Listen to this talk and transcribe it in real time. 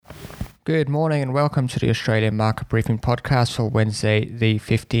Good morning and welcome to the Australian Market Briefing Podcast for Wednesday, the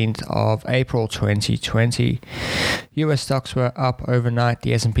 15th of April 2020. US stocks were up overnight,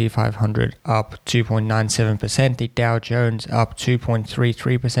 the S&P 500 up 2.97%, the Dow Jones up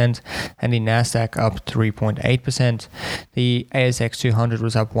 2.33%, and the Nasdaq up 3.8%. The ASX 200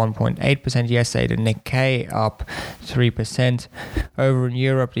 was up 1.8% yesterday, the Nikkei up 3%. Over in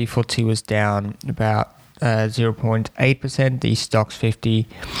Europe, the FTSE was down about 0.8%, the Stoxx 50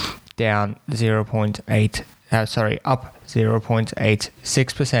 down up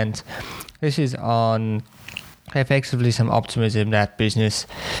 0.86%. This is on effectively some optimism that business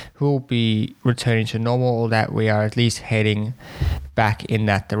will be returning to normal, or that we are at least heading back in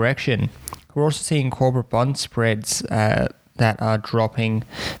that direction. We're also seeing corporate bond spreads that are dropping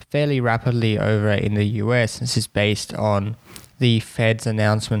fairly rapidly over in the US. This is based on the Fed's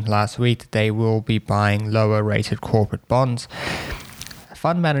announcement last week that they will be buying lower rated corporate bonds.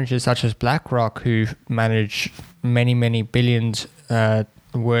 Fund managers such as BlackRock, who manage many billions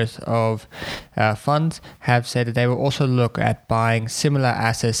worth of funds, have said that they will also look at buying similar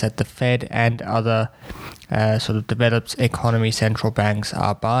assets that the Fed and other sort of developed economy central banks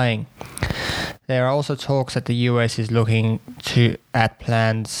are buying. There are also talks that the US is looking at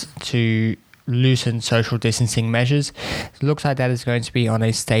plans to loosen social distancing measures. It looks like that is going to be on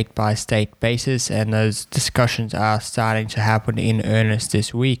a state-by-state basis, and those discussions are starting to happen in earnest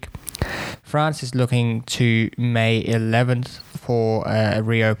this week. France is looking to May 11th for a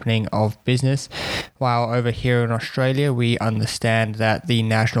reopening of business, while over here in Australia we understand that the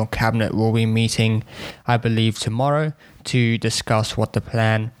National Cabinet will be meeting, I believe, tomorrow to discuss what the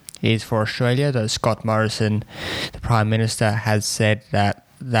plan is for Australia, though Scott Morrison, the Prime Minister, has said that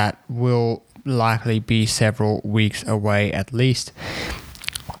will likely be several weeks away at least.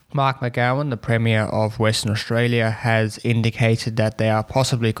 Mark McGowan, the Premier of Western Australia, has indicated that they are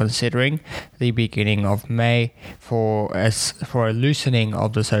possibly considering the beginning of May for a loosening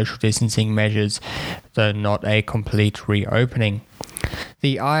of the social distancing measures, though not a complete reopening.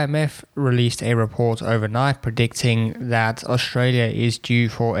 The IMF released a report overnight predicting that Australia is due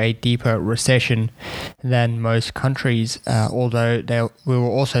for a deeper recession than most countries, although we will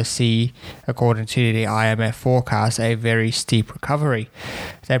also see, according to the IMF forecast, a very steep recovery.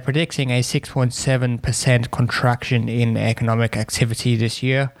 They're predicting a 6.7% contraction in economic activity this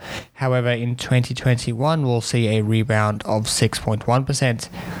year. However, in 2021, we'll see a rebound of 6.1%.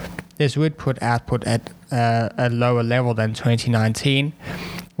 This would put output at a lower level than 2019,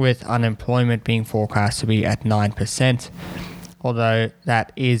 with unemployment being forecast to be at 9%, although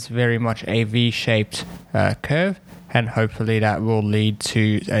that is very much a V-shaped curve, and hopefully that will lead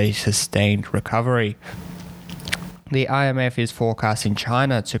to a sustained recovery. The IMF is forecasting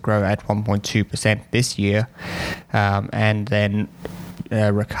China to grow at 1.2% this year, and then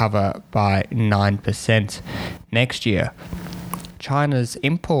recover by 9% next year. China's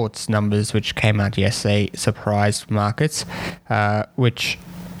imports numbers, which came out yesterday, surprised markets, which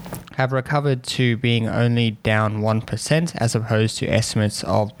have recovered to being only down 1% as opposed to estimates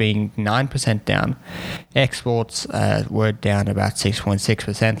of being 9% down. Exports were down about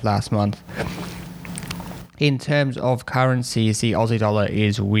 6.6% last month. In terms of currencies, the Aussie dollar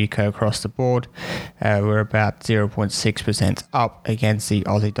is weaker across the board. We're about 0.6% up against the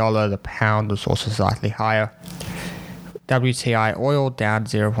Aussie dollar. The pound was also slightly higher. WTI oil down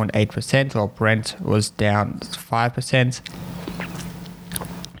 0.8%, while Brent was down 5%.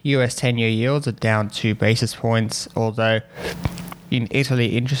 US 10-year yields are down 2 basis points, although in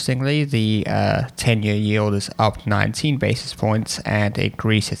Italy, interestingly, the 10-year yield is up 19 basis points, and in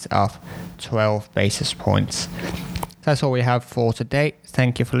Greece it's up 12 basis points. That's all we have for today.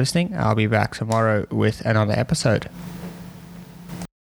 Thank you for listening. I'll be back tomorrow with another episode.